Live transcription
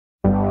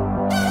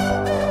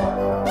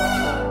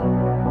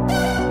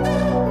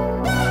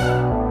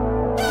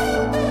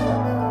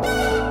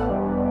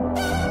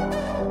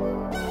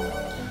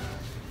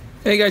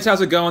Hey guys,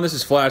 how's it going? This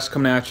is Flash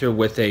coming at you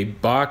with a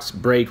box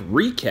break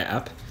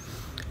recap.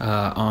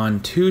 On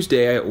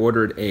Tuesday, I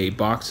ordered a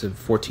box of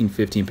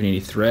 14-15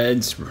 Panini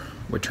threads.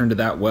 Returned to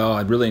that well.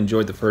 I really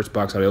enjoyed the first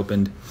box I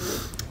opened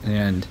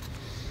and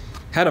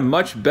had a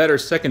much better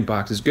second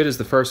box. As good as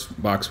the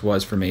first box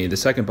was for me, the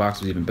second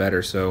box was even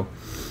better. So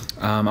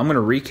I'm going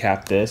to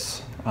recap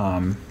this,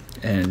 and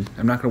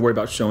I'm not going to worry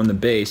about showing the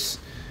base.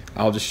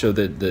 I'll just show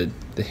the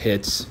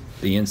hits,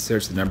 the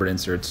inserts, the numbered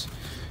inserts,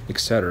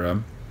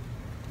 etc.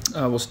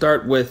 We'll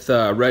start with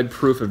red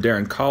proof of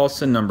Darren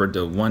Collison, numbered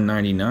to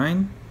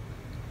 199.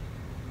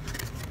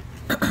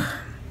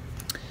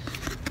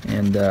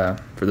 And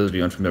for those of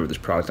you unfamiliar with this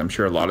product, I'm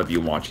sure a lot of you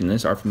watching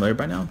this are familiar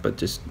by now, but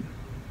just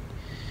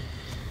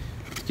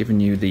giving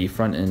you the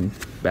front and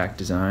back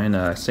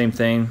design. Same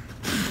thing.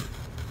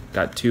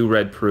 Got two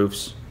red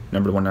proofs,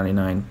 numbered to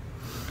 199.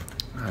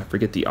 I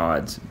forget the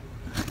odds.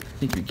 I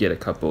think you get a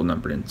couple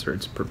numbered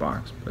inserts per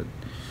box, but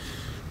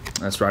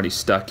that's Roddy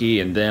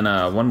Stuckey. And then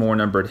one more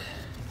numbered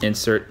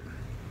insert.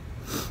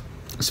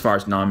 As far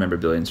as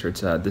non-memorabilia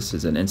inserts, this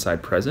is an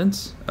inside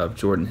presence of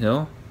Jordan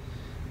Hill.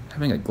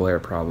 Having a glare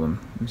problem.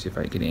 Let me see if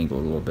I can angle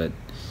it a little bit.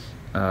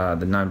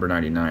 The number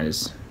 99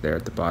 is there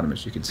at the bottom,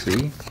 as you can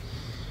see.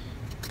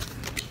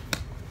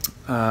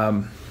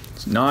 So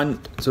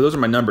those are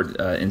my numbered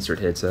insert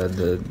hits.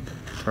 As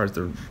far as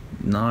the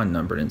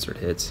non-numbered insert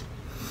hits,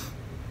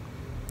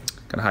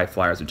 got high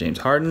flyers of James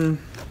Harden.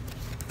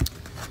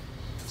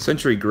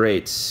 Century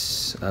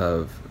Greats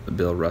of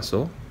Bill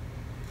Russell.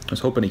 I was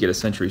hoping to get a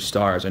Century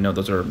Stars. I know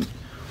those are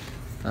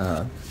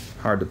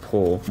hard to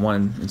pull.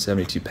 1 in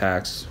 72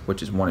 packs,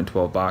 which is 1 in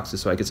 12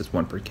 boxes, so I guess it's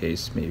 1 per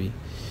case, maybe.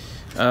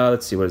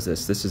 Let's see, what is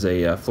this? This is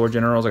a Floor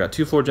Generals. I got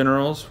 2 Floor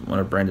Generals, one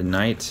of Brandon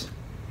Knight,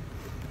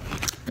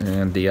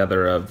 and the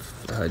other of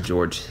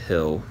George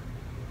Hill.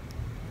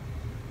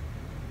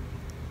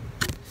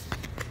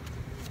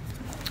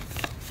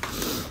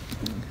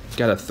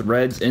 Got a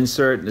Threads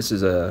insert. This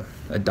is a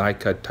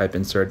die-cut type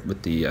insert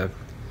with the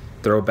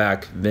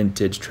throwback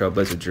vintage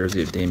Trailblazer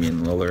jersey of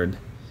Damian Lillard.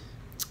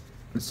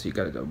 Let's see, you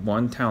got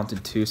one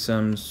talented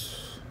twosomes,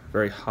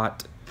 very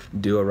hot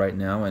duo right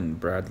now, and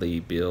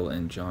Bradley Beal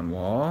and John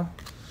Wall.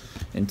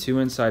 And 2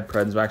 inside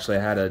presents. Actually,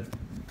 I had a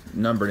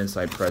numbered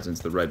inside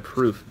presents, the red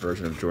proof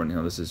version of Jordan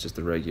Hill. This is just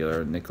the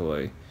regular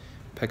Nikola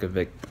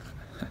Pekovic,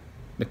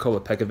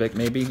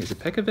 maybe? Is it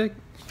Pekovic?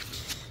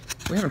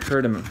 We haven't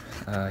heard him.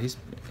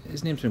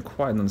 His name's been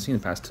quiet on the scene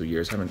the past 2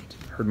 years. Haven't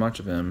heard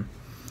much of him.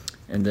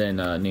 And then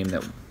a name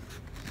that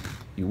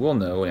you will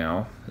know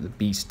now, the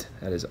Beast,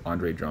 that is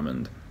Andre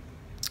Drummond.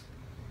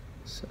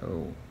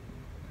 So,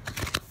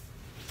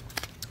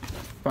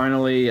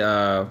 finally,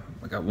 I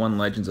got 1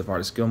 Legends of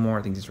Artis Gilmore.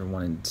 I think these are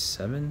 1 in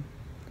 7.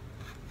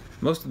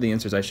 Most of the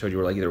inserts I showed you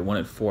were like either 1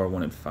 in 4 or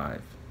 1 in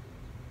 5,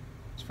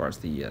 as far as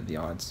the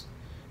odds.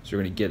 So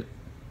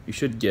you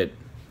should get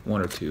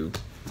 1 or 2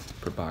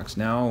 per box.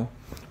 Now,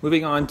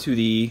 moving on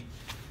to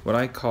what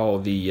I call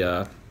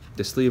the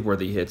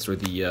sleeve-worthy hits, or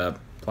the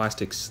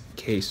plastic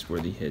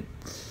case-worthy hit.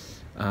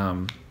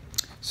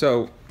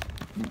 So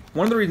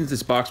one of the reasons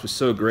this box was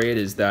so great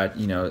is that,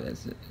 you know,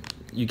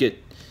 you get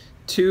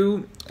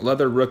 2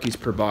 leather rookies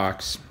per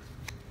box,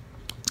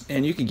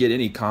 and you can get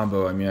any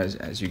combo. I mean,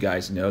 as you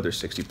guys know, there's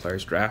 60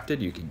 players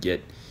drafted. You could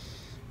get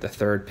the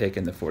 3rd pick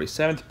and the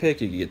 47th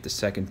pick. You could get the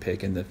 2nd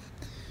pick and the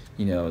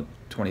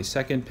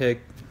 22nd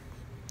pick,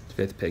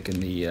 5th pick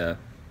and the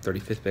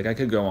 35th pick. I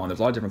could go on. There's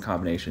a lot of different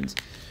combinations.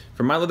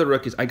 For my leather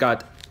rookies, I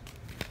got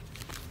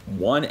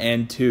 1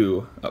 and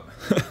 2. Oh.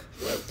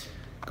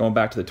 Going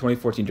back to the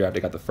 2014 draft, I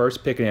got the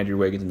 1st pick in Andrew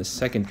Wiggins and the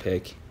 2nd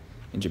pick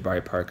in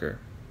Jabari Parker.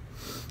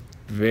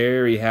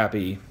 Very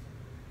happy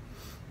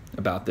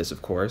about this,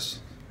 of course.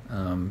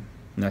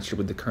 Not sure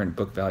what the current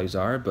book values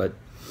are, but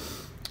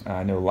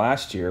I know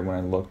last year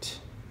when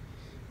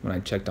I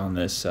checked on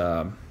this,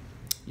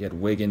 you had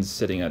Wiggins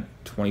sitting at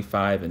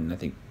 25 and I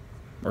think,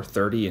 or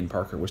 30, and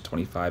Parker was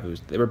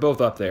 25. They were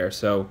both up there.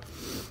 So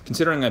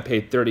considering I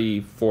paid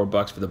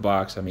 $34 for the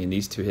box, I mean,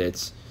 these 2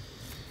 hits,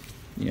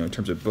 you know, in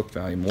terms of book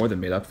value, more than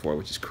made up for,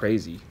 which is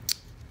crazy.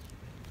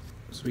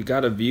 So we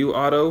got a View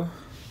auto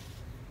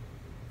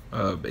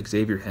of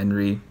Xavier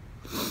Henry.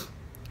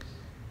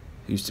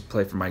 He used to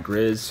play for my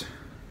Grizz.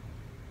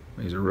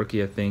 He's a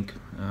rookie, I think.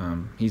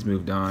 He's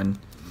moved on.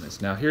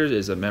 Now here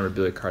is a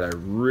memorabilia card I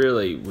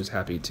really was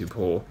happy to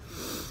pull.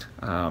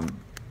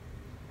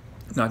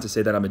 Not to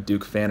say that I'm a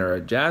Duke fan or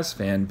a Jazz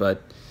fan,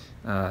 but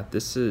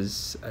this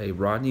is a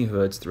Rodney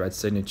Hood's Thread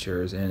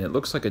Signatures, and it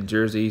looks like a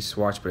jersey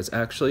swatch, but it's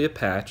actually a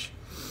patch,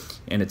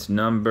 and it's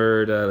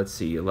numbered, let's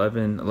see,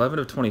 11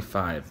 of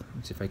 25.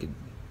 Let's see if I could,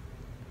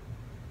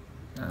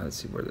 let's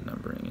see where the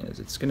numbering is.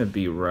 It's going to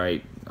be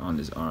right on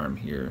his arm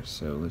here,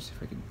 so let's see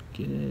if I can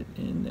get it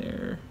in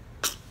there.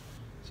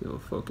 See if it'll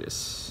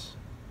focus.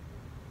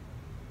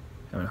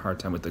 Having a hard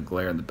time with the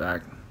glare in the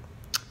back.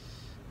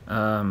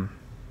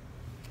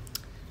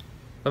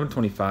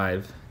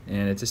 11/25,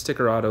 and it's a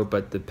sticker auto,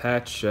 but the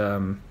patch,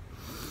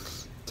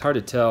 it's hard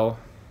to tell,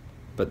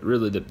 but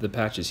really the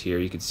patch is here.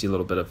 You can see a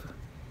little bit of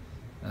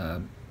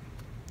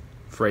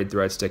frayed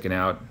thread sticking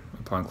out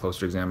upon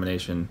closer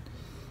examination.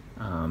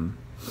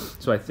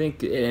 So I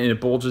think, and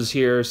it bulges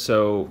here,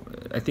 so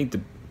I think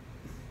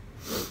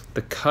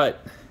the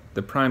cut,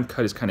 the prime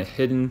cut is kind of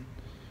hidden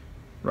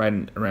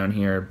right around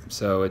here,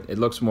 so it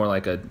looks more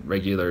like a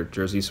regular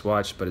jersey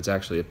swatch, but it's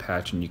actually a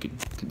patch, and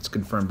it's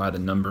confirmed by the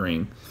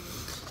numbering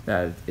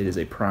that it is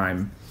a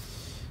prime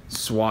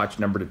swatch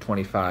numbered to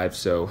 25.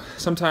 So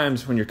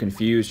sometimes when you're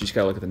confused, you just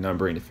gotta look at the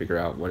numbering to figure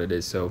out what it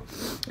is. So,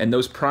 and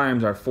those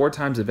primes are 4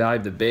 times the value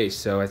of the base,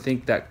 so I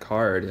think that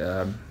card,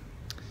 I'll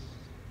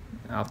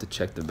have to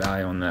check the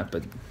value on that,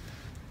 but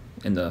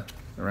in the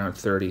around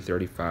 30,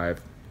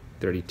 35,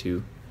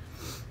 32,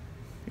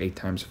 8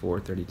 times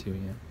 4, 32,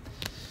 yeah.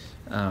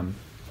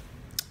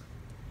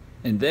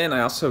 And then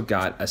I also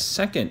got a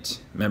second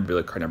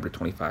memorabilia card number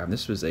 25. And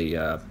this was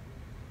a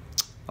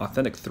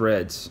Authentic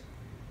Threads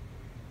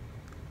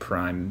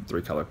prime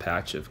 3-color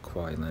patch of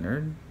Kawhi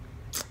Leonard.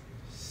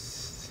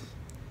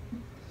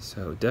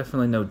 So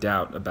definitely no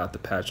doubt about the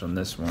patch on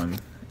this one.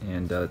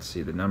 And let's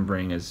see, the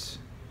numbering is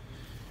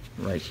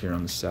right here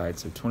on the side.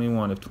 So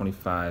 21 of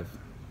 25.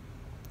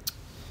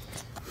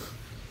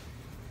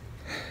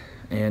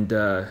 And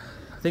I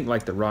think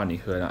like the Rodney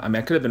Hood. I mean,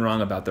 I could have been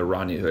wrong about the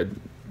Rodney Hood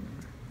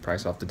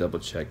price. I'll have to double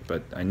check,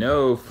 but I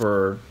know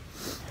for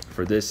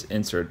this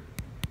insert,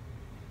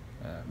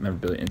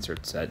 memorabilia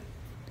insert set,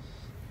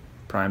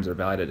 primes are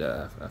valued at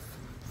a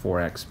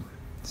 4x,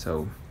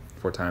 so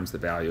 4 times the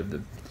value of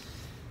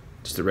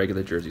just the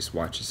regular jersey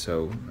swatches.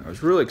 So I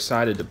was really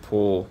excited to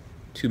pull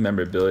 2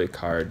 memorabilia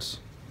cards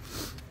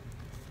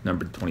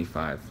numbered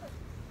 25.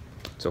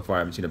 So far I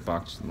haven't seen a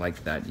box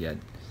like that yet.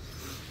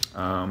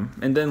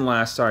 And then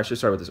last, sorry, I should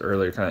start with this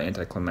earlier, kind of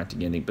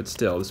anticlimactic ending, but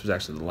still, this was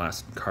actually the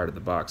last card of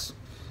the box,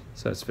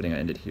 so it's fitting I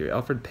ended here.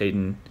 Elfrid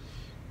Payton,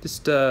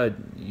 just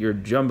your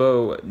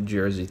jumbo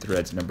jersey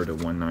threads numbered to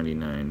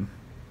 199.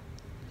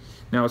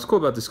 Now, what's cool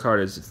about this card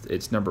is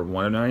it's number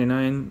 1 of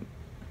 99,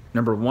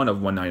 number 1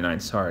 of 199.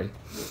 Sorry.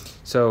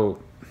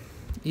 So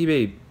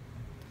eBay,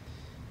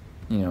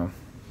 you know,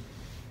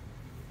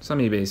 some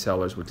eBay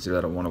sellers would consider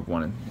that a 1 of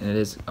 1, and it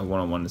is a 1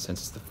 of 1 in the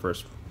sense it's the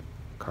first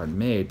card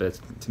made, but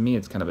to me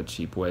it's kind of a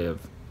cheap way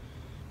of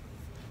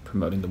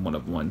promoting the 1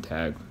 of 1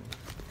 tag.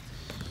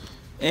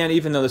 And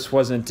even though this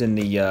wasn't in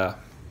the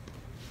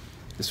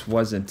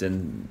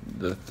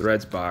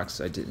Threads box,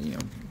 I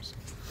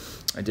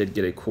did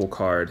get a cool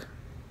card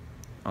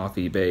off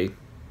eBay.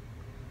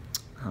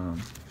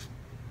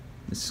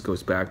 This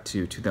goes back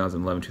to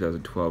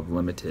 2011-2012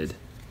 limited,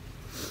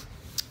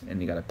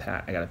 and I got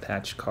a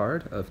patch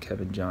card of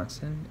Kevin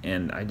Johnson,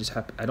 and I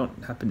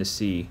don't happen to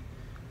see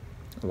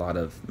a lot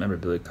of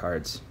memorabilia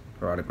cards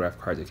or autograph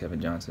cards of Kevin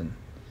Johnson.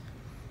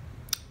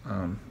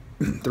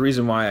 The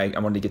reason why I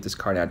wanted to get this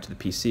card out to the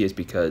PC is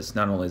because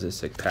not only is it a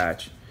sick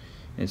patch,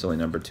 and it's only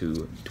number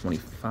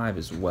 225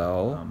 as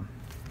well,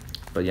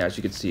 but yeah, as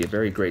you can see, a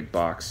very great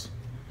box.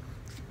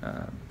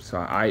 So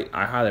I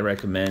highly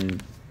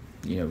recommend,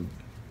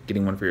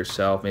 getting one for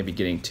yourself, maybe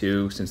getting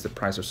 2, since the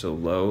prices are so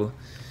low.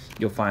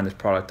 You'll find this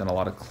product on a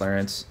lot of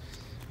clearance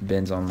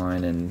bins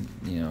online, and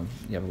you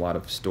have a lot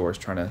of stores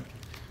trying to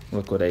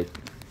liquidate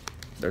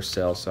their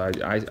sales. So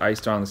I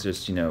strongly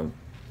suggest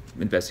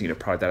investing in a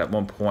product that at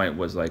one point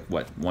was like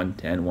what,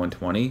 110,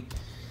 120,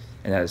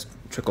 and that has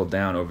trickled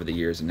down over the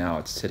years, and now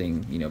it's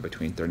sitting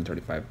between 30 and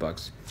 35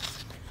 bucks.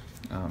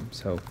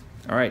 So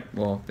all right,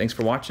 well, thanks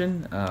for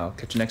watching. I'll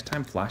catch you next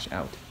time. Flash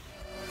out.